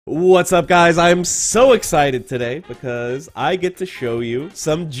What's up, guys? I'm so excited today because I get to show you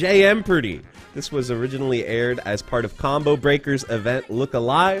some JMpardy. This was originally aired as part of Combo Breaker's event Look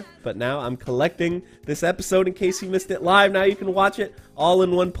Alive, but now I'm collecting this episode in case you missed it live. Now you can watch it all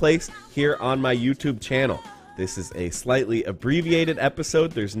in one place here on my YouTube channel. This is a slightly abbreviated episode.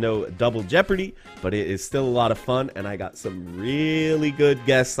 There's no double jeopardy, but it is still a lot of fun, and I got some really good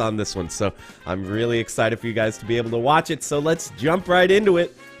guests on this one, so I'm really excited for you guys to be able to watch it, so let's jump right into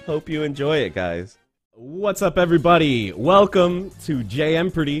it. Hope you enjoy it, guys. What's up, everybody? Welcome to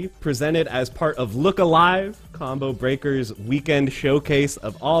JMpardy, presented as part of Look Alive, Combo Breaker's weekend showcase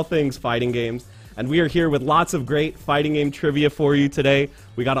of all things fighting games. And we are here with lots of great fighting game trivia for you today.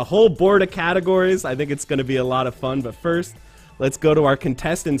 We got a whole board of categories. I think it's going to be a lot of fun. But first, let's go to our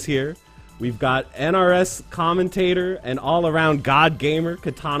contestants here. We've got NRS commentator and all-around god gamer,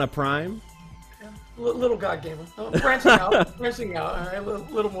 Katana Prime. Little god gamer. Branching out. All right, a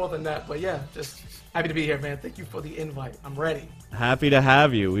little more than that, but yeah, just happy to be here, man. Thank you for the invite. I'm ready. Happy to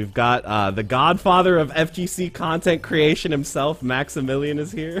have you. We've got the godfather of FGC content creation himself, Maximilian,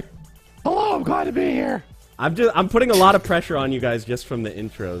 is here. Hello, I'm glad to be here. I'm putting a lot of pressure on you guys just from the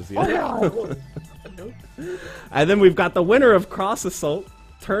intros. You know? And then we've got the winner of Cross Assault,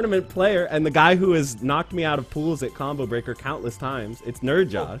 tournament player, and the guy who has knocked me out of pools at Combo Breaker countless times. It's Nerd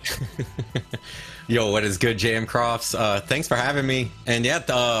Josh. Yo, what is good, jmcrofts? Thanks for having me. And yeah,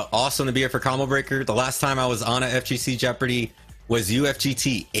 awesome to be here for Combo Breaker. The last time I was on a FGC Jeopardy was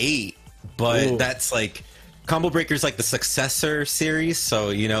UFGT 8, but Ooh. That's like Combo Breaker's like the successor series, so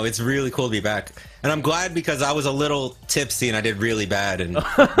you know it's really cool to be back. And I'm glad because I was a little tipsy and I did really bad and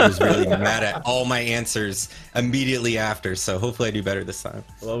I was really mad at all my answers immediately after. So hopefully I do better this time.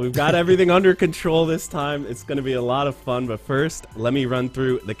 Well, we've got everything under control this time. It's going to be a lot of fun. But first, let me run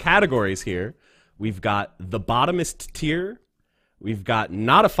through the categories here. We've got the bottomest tier. We've got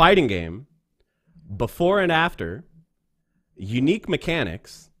not a fighting game, before and after, unique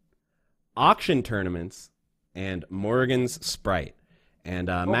mechanics, auction tournaments, and Morgan's Sprite. And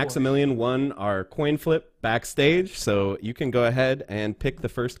Maximilian won our coin flip backstage, so you can go ahead and pick the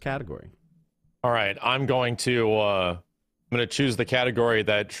first category. All right, I'm going to choose the category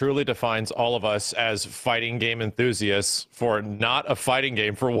that truly defines all of us as fighting game enthusiasts for not a fighting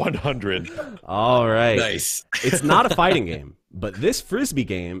game for 100. All right. Nice. It's not a fighting game, but this Frisbee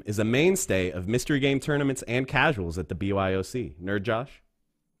game is a mainstay of mystery game tournaments and casuals at the BYOC. Nerd Josh?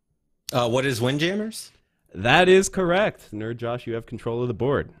 What is Windjammers? That is correct. Nerd Josh, you have control of the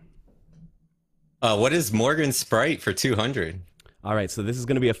board. What is Morgan Sprite for 200? All right, so this is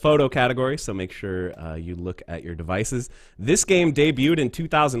going to be a photo category, so make sure you look at your devices. This game debuted in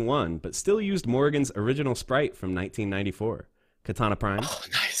 2001, but still used Morgan's original sprite from 1994. Katana Prime. Oh,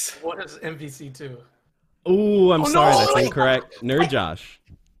 nice. What is MVC2? Ooh, I'm sorry, no! that's incorrect. Nerd Josh.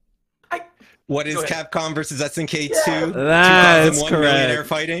 What is Capcom versus SNK2? Yeah. That's 2001 correct. Millionaire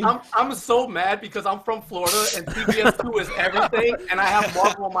Fighting? I'm so mad because I'm from Florida and TBS2 is everything, and I have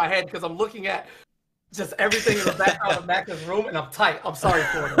Marvel in my head because I'm looking at just everything in the background of Max's room, and I'm tight. I'm sorry,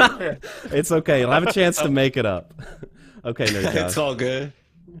 Florida. It's okay. You'll have a chance to make it up. Okay, Nerd Josh. It's all good.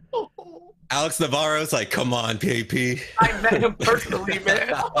 Alex Navarro's like, come on, PAP. I met him personally, man.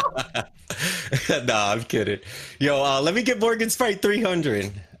 Nah, I'm kidding. Yo, let me get Morgan Sprite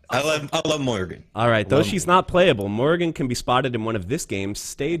 300. I love Morgan. All right, though she's not playable, Morgan can be spotted in one of this game's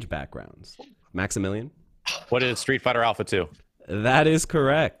stage backgrounds. Maximilian? What is Street Fighter Alpha 2? That is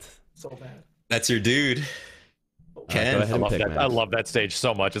correct. So bad. That's your dude. Ken. Go ahead and pick, Max. I love that stage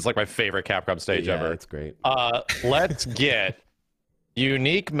so much. It's like my favorite Capcom stage Yeah, ever. it's great. Let's get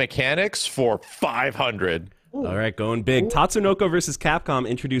unique mechanics for 500. Ooh. All right, going big. Tatsunoko vs. Capcom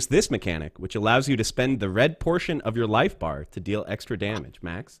introduced this mechanic, which allows you to spend the red portion of your life bar to deal extra damage.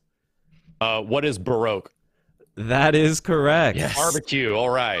 Max? What is Baroque? That is correct. Yes. Barbecue, all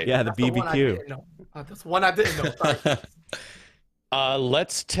right. Yeah, the BBQ. That's one I didn't know. Sorry.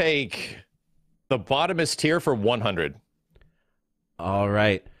 Let's take the bottomest tier for 100. All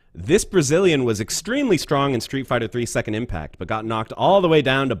right. This Brazilian was extremely strong in Street Fighter 3 Second Impact, but got knocked all the way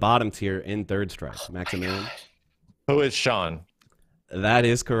down to bottom tier in Third Strike. Maximilian? Who is Sean? That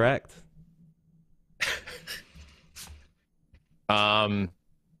is correct.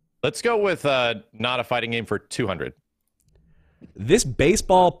 Let's go with not a fighting game for 200. This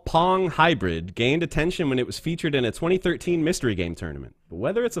baseball Pong hybrid gained attention when it was featured in a 2013 mystery game tournament, but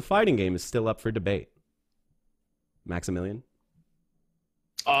whether it's a fighting game is still up for debate. Maximilian?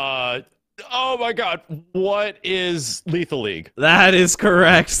 Oh my god, what is Lethal League? That is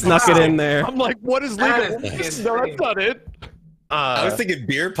correct. Snuck it in there. I'm like, what is Lethal That League? is No, that's not it. I was thinking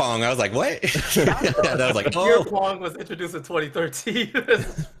beer pong. I was like, what? I was like, Beer oh. pong was introduced in 2013.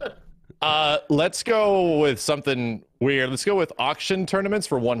 Let's go with something weird. Let's go with auction tournaments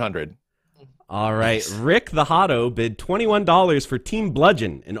for 100. All right, Rick the Hotto bid $21 for Team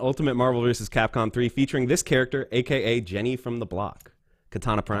Bludgeon in Ultimate Marvel vs. Capcom 3 featuring this character, aka Jenny from the Block.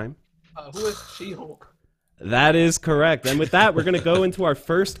 Katana Prime? Who is She-Hulk? That is correct. And with that, we're going to go into our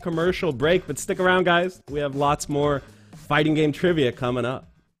first commercial break, but stick around, guys. We have lots more fighting game trivia coming up.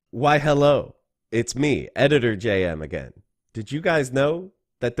 Why, hello. It's me, Editor JM again. Did you guys know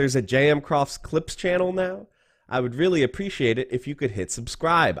that there's a JMcrofts Clips channel now? I would really appreciate it if you could hit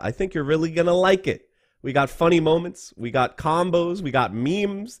subscribe. I think you're really going to like it. We got funny moments, we got combos, we got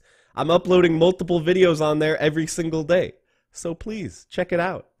memes. I'm uploading multiple videos on there every single day. So please, check it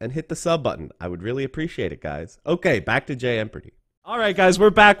out and hit the sub button. I would really appreciate it, guys. Okay, back to JMpardy. All right, guys, we're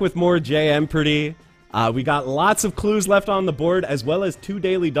back with more JMpardy. We got lots of clues left on the board, as well as 2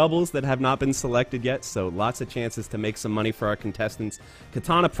 daily doubles that have not been selected yet, so lots of chances to make some money for our contestants.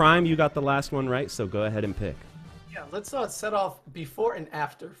 Katana Prime, you got the last one right, so go ahead and pick. Yeah, let's set off before and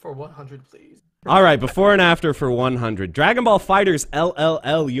after for 100, please. All right, before and after for 100. Dragon Ball FighterZ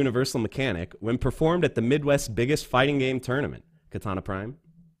LLL Universal Mechanic when performed at the Midwest's biggest fighting game tournament. Katana Prime?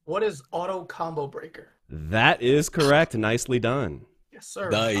 What is auto combo breaker? That is correct. Nicely done. Yes, sir.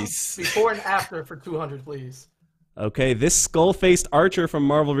 Nice. Before and after for 200, please. Okay, this skull-faced archer from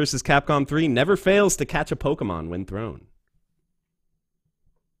Marvel vs. Capcom 3 never fails to catch a Pokemon when thrown.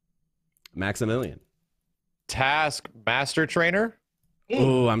 Maximilian? Task Master Trainer?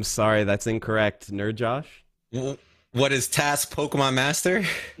 Oh, I'm sorry, that's incorrect. Nerd Josh? What is Task Pokemon Master?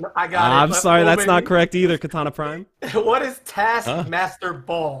 I got it. I'm sorry, that's not correct either, Katana Prime. What is Task Master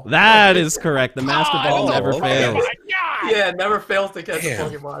Ball? That is correct. The Master Ball never fails. Yeah, never fails to catch Damn. a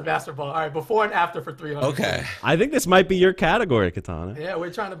Pokemon. Master Ball. All right, before and after for 300. Okay. I think this might be your category, Katana. Yeah,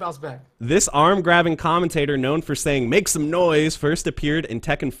 we're trying to bounce back. This arm-grabbing commentator known for saying "make some noise" first appeared in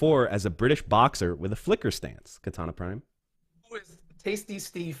Tekken 4 as a British boxer with a flicker stance. Katana Prime. Who is Tasty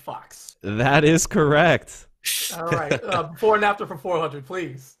Steve Fox? That is correct. All right, before and after for 400,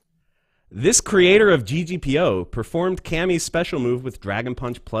 please. This creator of GGPO performed Cammy's special move with Dragon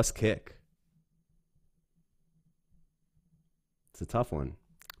Punch plus kick. It's a tough one.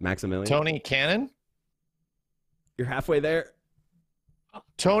 Maximilian? Tony Cannon? You're halfway there.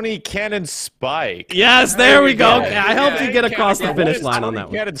 Tony Cannon Spike. Yes, there we go. go. Okay, I helped you get across the What finish is line on Tony that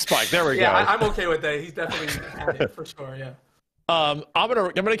one. Cannon Spike. There we Yeah, go. I'm okay with that. He's definitely had it for sure. Yeah. I'm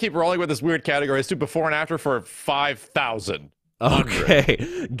gonna keep rolling with this weird category. Let's do before and after for 5,000.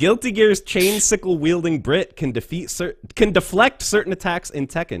 Okay. Guilty Gear's chain sickle wielding Brit can deflect certain attacks in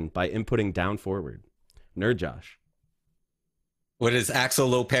Tekken by inputting down forward. Nerd Josh. What is Axel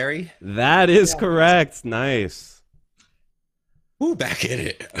Low Parry? That is correct. Nice. Ooh, back at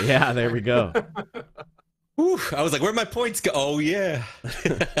it. Yeah, there we go. Ooh, I was like, where'd my points go? Oh, yeah.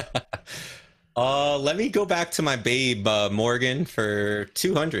 Let me go back to my babe, Morgan, for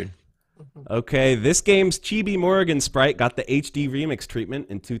 200. Okay, this game's Chibi Morgan sprite got the HD remix treatment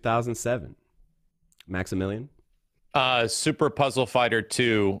in 2007. Maximilian? Super Puzzle Fighter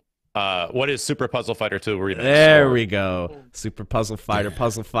 2. What is Super Puzzle Fighter 2 remix? There we go. Super Puzzle Fighter,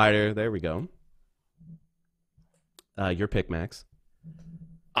 Puzzle Fighter. There we go. Your pick, Max.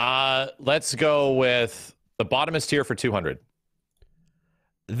 Let's go with the bottomest tier for 200.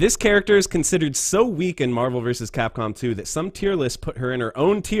 This character is considered so weak in Marvel vs. Capcom 2 that some tier lists put her in her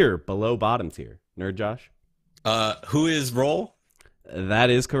own tier below bottom tier. Nerd Josh? Who is Roll? That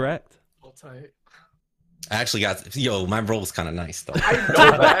is correct. Hold tight. I actually got, my roll's kind of nice, though. I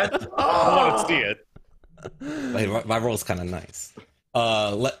know that. I want to see it. Like, my roll's kind of nice.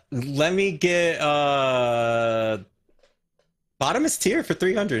 Let me get bottomest tier for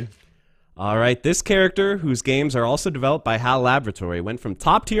 300. All right, this character, whose games are also developed by HAL Laboratory, went from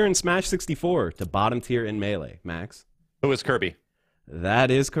top tier in Smash 64 to bottom tier in Melee. Max? Who is Kirby? That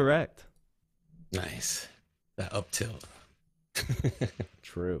is correct. Nice. That up tilt.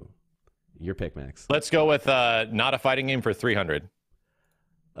 True. Your pick, Max. Let's go with not a fighting game for 300.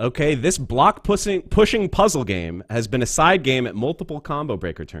 Okay, this block pushing puzzle game has been a side game at multiple combo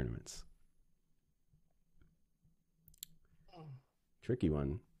breaker tournaments. Tricky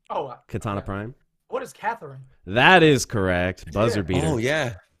one. Oh, Katana okay. Prime? What is Catherine? That is correct. Buzzer Yeah. beater. Oh,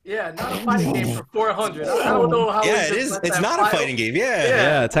 yeah. Yeah, not a fighting game for 400. I don't know how. Yeah, we it just is. let It's that not a file. fighting game. Yeah.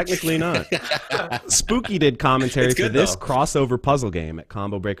 Yeah, technically not. Spooky did commentary It's for good, this though. crossover puzzle game at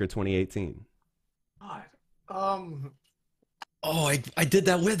Combo Breaker 2018. God. Oh, I did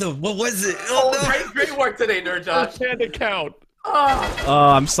that with him. What was it? Oh, Oh, no. great work today, Nerd Josh. First-hand account. Oh, Oh,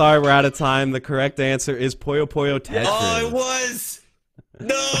 I'm sorry, we're out of time. The correct answer is Puyo Puyo Tetris. Oh, it was.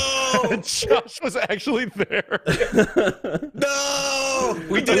 No, Josh was actually there. no.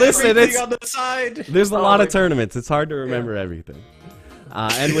 We did Listen, everything it's- on the side. There's a Oh lot my of tournaments. It's hard to remember everything.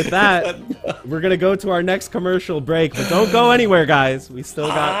 And with that, we're going to go to our next commercial break. But don't go anywhere, guys. We still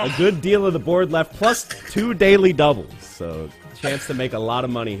got a good deal of the board left, plus 2 daily doubles. So, chance to make a lot of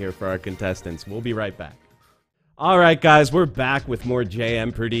money here for our contestants. We'll be right back. All right, guys, we're back with more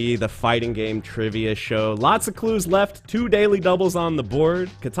JMpardy, the fighting game trivia show. Lots of clues left, 2 daily doubles on the board.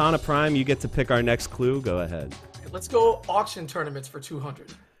 Katana Prime, you get to pick our next clue. Go ahead. let's go auction tournaments for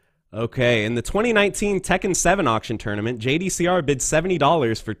 200. Okay, in the 2019 Tekken 7 auction tournament, JDCR bid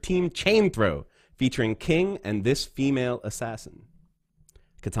 $70 for Team Chain Throw, featuring King and this female assassin.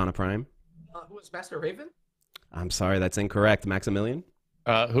 Katana Prime. Who is Master Raven? I'm sorry, that's incorrect. Maximilian.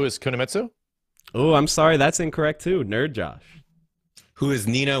 Who is Kunimitsu? Oh, I'm sorry, that's incorrect too. Nerd Josh. Who is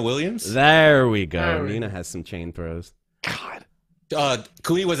Nina Williams? There we go. There we Nina has some chain throws. God.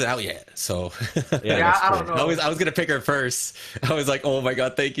 Kuni wasn't out yet, so Yeah, Yeah, that's I true. don't know. I was gonna pick her first. I was like, oh my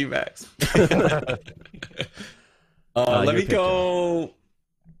god, thank you, Max. Let your me pick, go.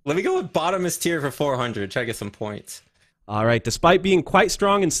 Let me go with bottomest tier for 400. Try to get some points. All right, despite being quite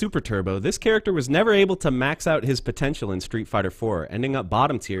strong in Super Turbo, this character was never able to max out his potential in Street Fighter 4, ending up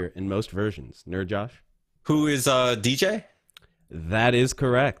bottom tier in most versions. Nerd Josh? Who is DJ? That is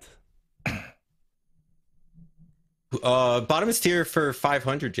correct. Bottomest tier for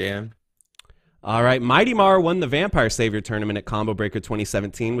 500, JM. All right, Mighty Mar won the Vampire Savior tournament at Combo Breaker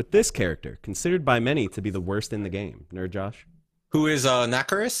 2017 with this character, considered by many to be the worst in the game. Nerd Josh? Who is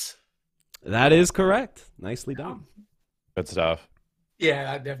Nakaris? That is correct. Nicely done. Good stuff.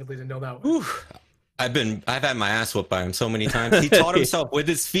 Yeah, I definitely didn't know that one. Whew. I've had my ass whooped by him so many times. He taught himself with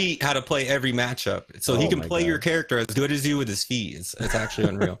his feet how to play every matchup, so he Oh can my play God. your character as good as you with his feet. It's actually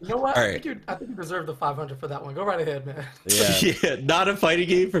unreal. You know what? All I right. think you deserve the 500 for that one. Go right ahead, man. Yeah. Yeah, not a fighting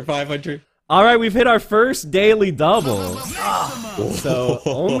game for 500. All right, we've hit our first daily double. So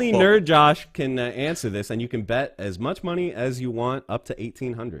only Nerd Josh can answer this, and you can bet as much money as you want, up to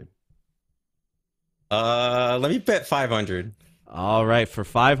 1,800. Let me bet 500. All right, for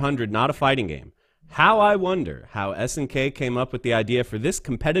 500, not a fighting game. How I wonder how SNK came up with the idea for this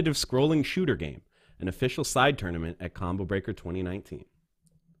competitive scrolling shooter game, an official side tournament at Combo Breaker 2019.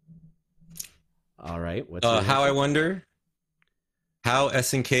 All right, what's your How I answer? wonder how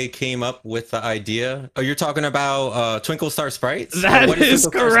SNK came up with the idea. Oh, you're talking about Twinkle Star Sprites? That What is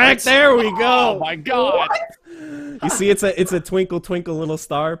Twinkle Star correct. Sprites? There we Oh go. my God. You see, it's a twinkle twinkle little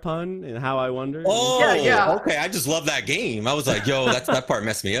star pun. And how I wonder. Oh, Yeah. okay. I just love that game. I was like, yo, that part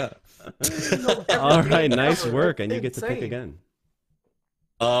messed me up. All right, nice Ever. work, and you get to pick Insane. again.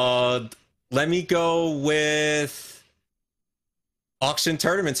 Let me go with auction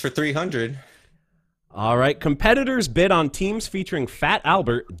tournaments for 300. All right, competitors bid on teams featuring Fat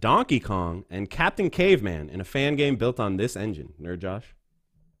Albert, Donkey Kong, and Captain Caveman in a fan game built on this engine. Nerd Josh?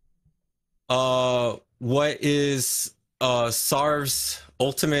 What is Sarv's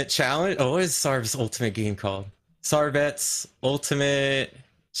Ultimate Challenge? Oh, what is Sarv's Ultimate game called? Sarvet's Ultimate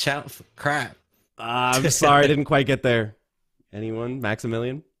Crap. I'm sorry, I didn't quite get there. Anyone?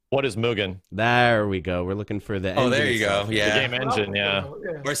 Maximilian? What is Mugen? There we go. We're looking for the engine. Oh, there you go. itself. The Yeah. game engine, yeah.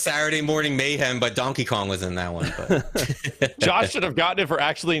 Or Saturday Morning Mayhem, but Donkey Kong was in that one. But Josh should have gotten it for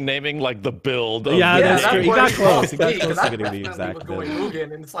actually naming like the build. Of Yeah, the that's game. true. He what got it close. was He got me, 'cause close I to getting the definitely exact was going build.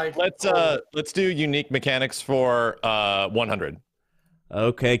 Mugen, and it's like, Let's do unique mechanics for 100.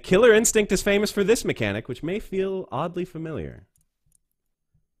 Okay, Killer Instinct is famous for this mechanic, which may feel oddly familiar.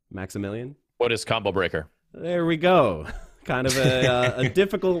 Maximilian? What is combo breaker? There we go. Kind of a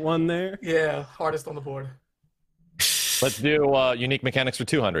difficult one there. yeah, hardest on the board. Let's do unique mechanics for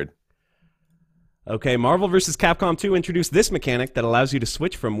 200. Okay, Marvel vs. Capcom 2 introduced this mechanic that allows you to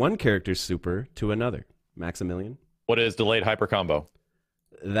switch from one character's super to another. Maximilian? What is delayed hyper combo?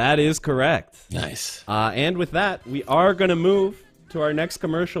 That is correct. nice. And with that, we are going to move to our next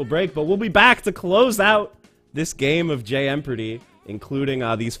commercial break, but we'll be back to close out this game of JMpardy, including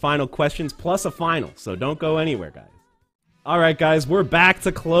these final questions plus a final. So don't go anywhere, guys. All right, guys, we're back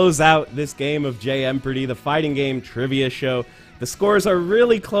to close out this game of JMpardy, the fighting game trivia show. The scores are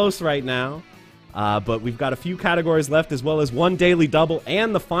really close right now, but we've got a few categories left, as well as one daily double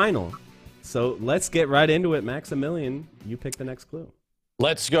and the final. So let's get right into it. Maximilian, you pick the next clue.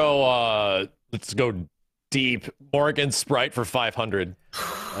 Let's go deep. Morgan Sprite for 500.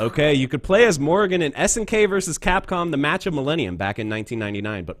 Okay, you could play as Morgan in SNK vs. Capcom, the match of Millennium back in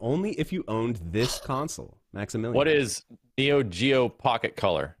 1999, but only if you owned this console. Maximilian. What is Neo Geo Pocket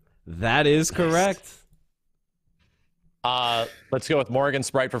Color? That is correct. Let's go with Morgan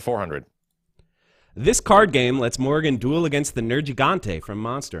Sprite for 400. This card game lets Morgan duel against the Nerd Gigante from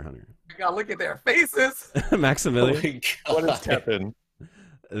Monster Hunter. You gotta look at their faces. Maximilian. What is Kevin?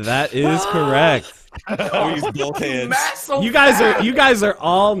 That is correct. Oh, use both hands. Mash so You fast. guys are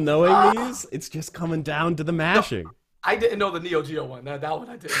all knowing these. It's just coming down to the mashing. I didn't know the Neo Geo one. That one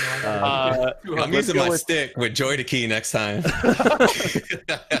I didn't know. I'm using my stick with Joy to Key next time.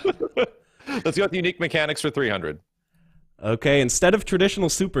 Let's go with unique mechanics for 300. Okay, instead of traditional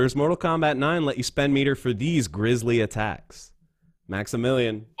supers, Mortal Kombat 9 let you spend meter for these grisly attacks.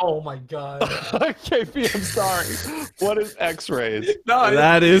 Maximilian. Oh my god. KP, I'm sorry. What is X-rays? No,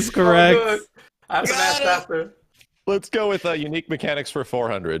 That is correct. So good. I have to match faster. Let's go with unique mechanics for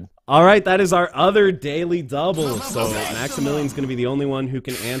 400. All right, that is our other daily double. So Maximilian's going to be the only one who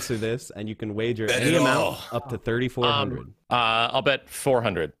can answer this, and you can wager Bet any it amount all. up to 3,400. I'll bet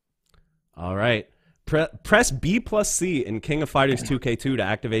 400. All right. Press B plus C in King of Fighters 2K2 to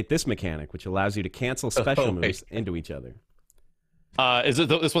activate this mechanic, which allows you to cancel special moves into each other. Is it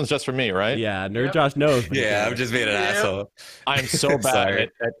this one's just for me, right? Yeah, Nerd Josh knows. Yeah, I'm just being an asshole. I'm so bad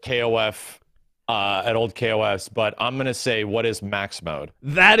Sorry. at KOF, at old KOFs, but I'm gonna say, what is max mode?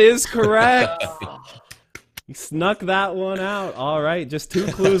 That is correct. You snuck that one out. All right, just 2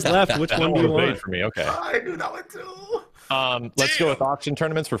 clues left. Which one do you want? For me, okay. I knew that one too. Let's go with auction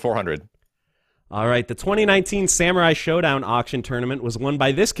tournaments for 400. All right, the 2019 Samurai Showdown auction tournament was won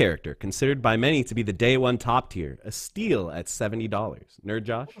by this character, considered by many to be the day one top tier, a steal at $70. Nerd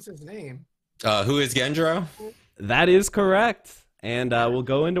Josh? What's his name? Who is Genjiro? That is correct. And we'll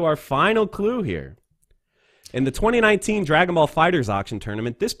go into our final clue here. In the 2019 Dragon Ball FighterZ auction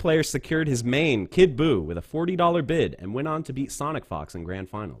tournament, this player secured his main, Kid Buu, with a $40 bid and went on to beat Sonic Fox in Grand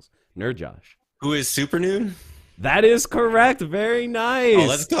Finals. Nerd Josh? Who is Super Noon? That is correct. Very nice. Oh,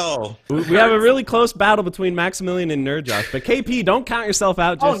 let's go. We have a really close battle between Maximilian and Nerd Josh, but KP, don't count yourself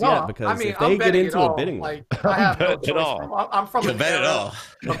out just yet, because if they get into a bidding war. Like, I have no Bet it all. choice. I'm from You'll an bet it era all.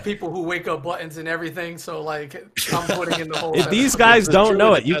 of people who wake up buttons and everything, so like I'm putting in the whole. If these guys don't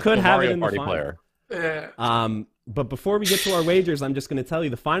know it, you That's could the have Mario it in the Party final. player. Yeah. But before we get to our wagers, I'm just going to tell you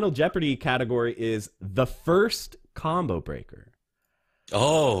the final Jeopardy category is the first combo breaker.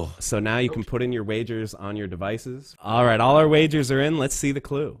 Oh, So now you can put in your wagers on your devices. All right, all our wagers are in. Let's see the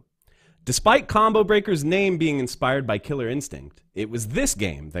clue. Despite Combo Breaker's name being inspired by Killer Instinct, it was this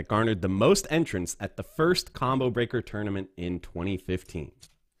game that garnered the most entrants at the first Combo Breaker tournament in 2015.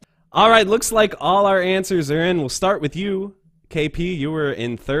 All right, looks like all our answers are in. We'll start with you, KP. You were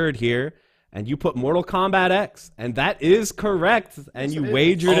in third here, and you put Mortal Kombat X, and that is correct, and you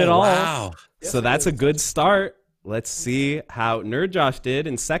wagered it all. Wow. So that's a good start. Let's see how Nerd Josh did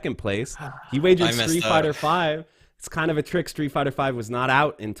in second place. He wagered I messed Street up. Fighter V. It's kind of a trick. Street Fighter V was not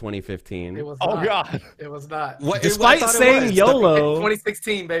out in 2015. It was. Oh not. God. It was not. What, Despite I thought it saying was. YOLO,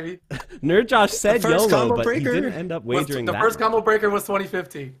 2016, baby. Nerd Josh said first YOLO, combo but breaker he didn't end up wagering The that. first combo breaker was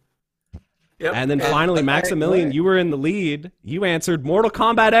 2015. Yep. And then finally, Maximilian, you were in the lead. You answered Mortal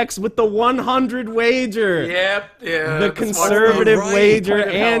Kombat X with the 100 wager. Yep. Yeah. The the conservative Right. wager, Pointed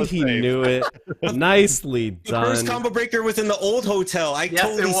out and was he safe. knew it. Nicely The first done. combo breaker was in the old hotel. I Yes,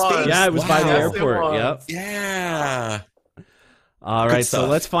 totally it was. spaced. Yeah, it was by the Wow. Yes, it airport. was. Yep. Yeah. All right, so stuff.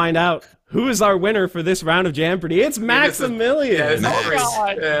 let's find out who is our winner for this round of Jeopardy. It's Maximilian. Yeah, it's Max. great.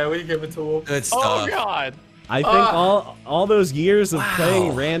 God. Yeah, we give it to him. Good Oh stuff. God. I think all those years of Wow.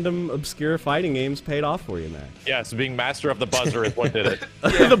 playing random obscure fighting games paid off for you, Max. Yes, being master of the buzzer is what did it.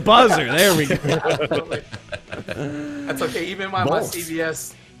 The buzzer. There we go. Absolutely. That's okay. Even my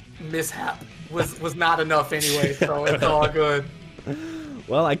CVS mishap was not enough anyway, so it's all good.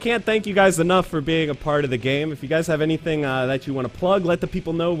 Well, I can't thank you guys enough for being a part of the game. If you guys have anything that you want to plug, let the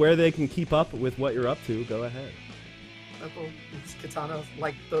people know where they can keep up with what you're up to. Go ahead. It's Katana,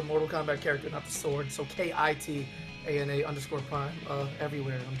 like the Mortal Kombat character, not the sword. So KITANA_prime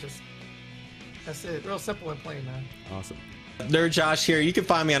everywhere. That's it. Real simple and plain, man. Awesome. Nerd Josh here. You can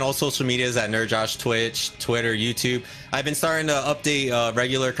find me on all social medias at Nerd Josh, Twitch, Twitter, YouTube. I've been starting to update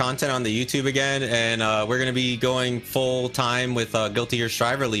regular content on the YouTube again, and we're going to be going full time with Guilty Gear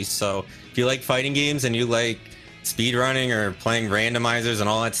Strive release. So if you like fighting games and you like speedrunning or playing randomizers and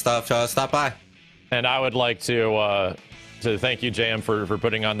all that stuff, stop by. And I would like to thank you, JM, for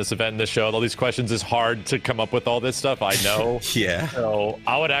putting on this event and this show. All these questions is hard to come up with all this stuff. I know. Yeah. So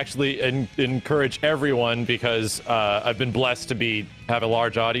I would actually encourage everyone, because I've been blessed to have a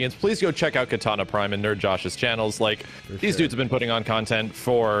large audience. Please go check out Katana Prime and Nerd Josh's channels. Like, these dudes have been putting on content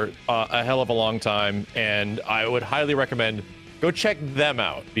for a hell of a long time, and I would highly recommend go check them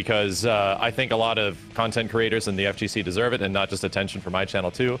out, because I think a lot of content creators in the FGC deserve it, and not just attention for my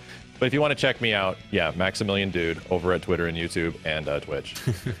channel too. But if you want to check me out, yeah, Maximilian Dude over at Twitter and YouTube and Twitch.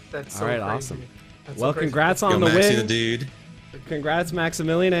 That's so All right, crazy. awesome. That's Well, so crazy. congrats Yo, on the Maxi win. the dude. Congrats,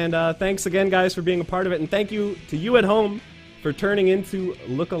 Maximilian, and thanks again, guys, for being a part of it. And thank you to you at home for turning into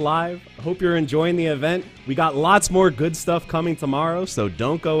Look Alive. I hope you're enjoying the event. We got lots more good stuff coming tomorrow, so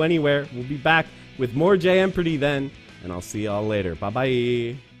don't go anywhere. We'll be back with more JMpardy then, and I'll see y'all later.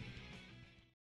 Bye-bye.